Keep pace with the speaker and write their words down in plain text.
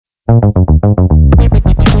Everyone,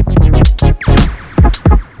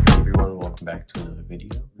 welcome back to another video.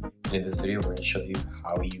 And in this video, we're going to show you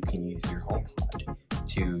how you can use your HomePod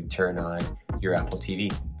to turn on your Apple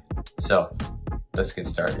TV. So let's get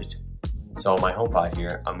started. So on my HomePod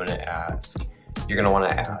here, you're going to want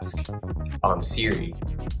to ask Siri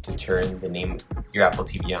to turn your Apple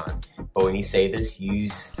TV on. But when you say this,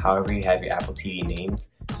 use however you have your Apple TV named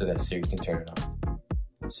so that Siri can turn it on.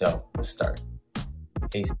 So let's start.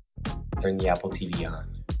 Hey, turn the Apple TV on.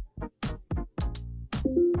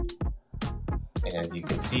 And as you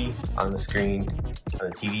can see on the screen, on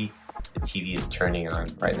the TV is turning on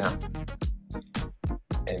right now.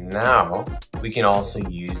 And now we can also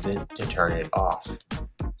use it to turn it off.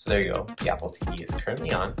 So there you go, the Apple TV is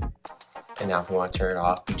currently on. And now if we want to turn it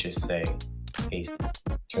off, we just say, hey,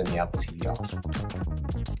 turn the Apple TV off.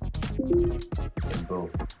 And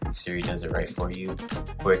boom, Siri does it right for you,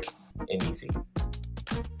 quick and easy.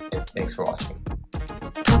 And thanks for watching.